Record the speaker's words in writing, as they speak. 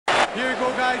Here you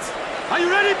go, guys. Are you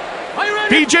ready? Are you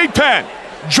ready? BJ Penn,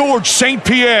 George St.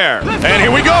 Pierre. And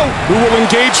here we go. Who will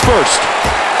engage first?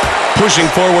 Pushing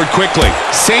forward quickly.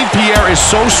 St. Pierre is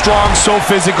so strong, so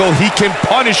physical, he can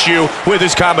punish you with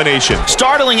his combination.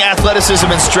 Startling athleticism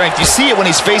and strength. You see it when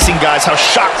he's facing guys, how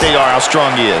shocked they are, how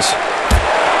strong he is.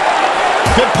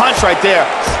 Good punch right there.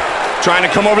 Trying to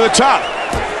come over the top.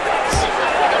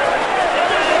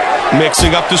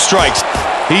 Mixing up the strikes.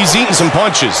 He's eating some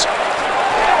punches.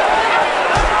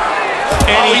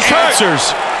 And he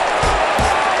answers.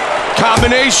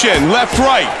 Combination, left,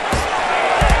 right.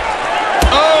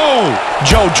 Oh!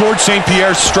 Joe, George St.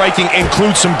 Pierre's striking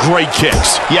includes some great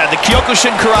kicks. Yeah, the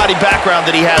Kyokushin karate background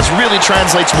that he has really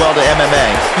translates well to MMA.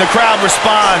 And the crowd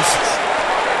responds.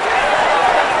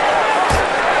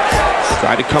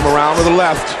 Try to come around with the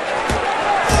left.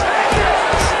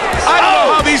 I don't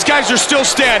know how these guys are still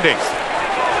standing.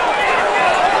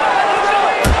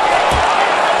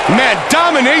 Man,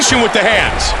 domination with the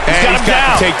hands. And he's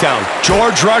got the takedown.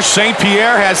 George Rush St.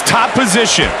 Pierre has top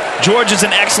position. George is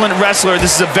an excellent wrestler.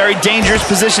 This is a very dangerous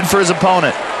position for his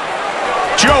opponent.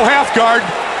 Joe, half guard.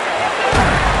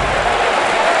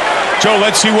 Joe,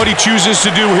 let's see what he chooses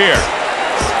to do here.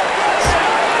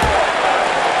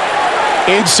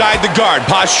 Inside the guard,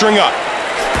 posturing up.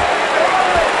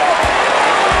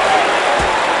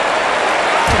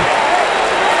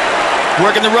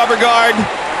 Working the rubber guard.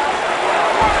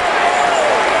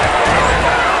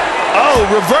 Oh,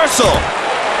 reversal.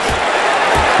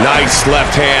 Nice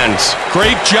left hands.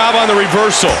 Great job on the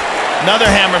reversal. Another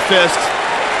hammer fist.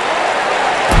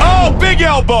 Oh, big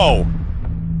elbow.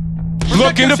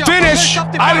 Looking to finish.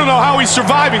 I don't know how he's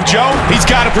surviving, Joe. He's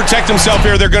got to protect himself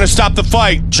here. They're going to stop the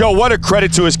fight. Joe, what a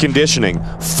credit to his conditioning.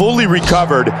 Fully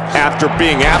recovered after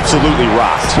being absolutely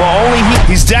rocked. Well, only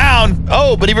he's down.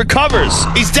 Oh, but he recovers.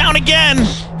 He's down again.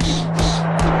 It's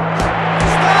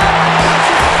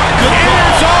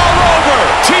all over.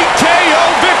 TKO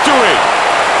victory.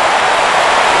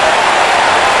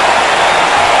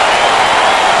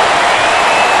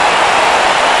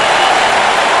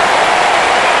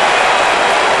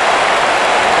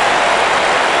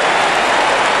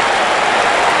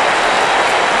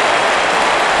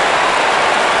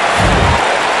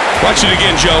 Watch it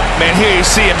again, Joe. Man, here you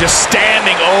see him just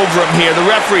standing over him here. The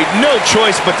referee, no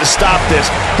choice but to stop this.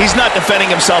 He's not defending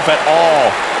himself at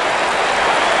all.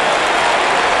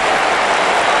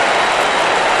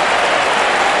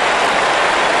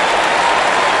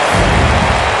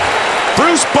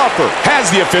 Bruce Buffer has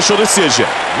the official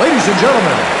decision. Ladies and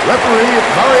gentlemen, referee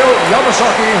Mario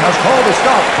Yamasaki has called a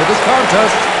stop to this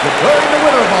contest, declaring the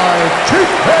winner by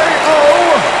TKO,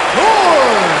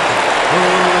 George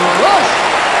Rush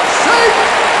St.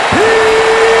 Pierre!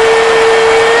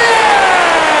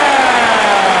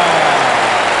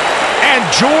 And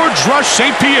George Rush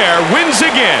St. Pierre wins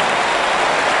again.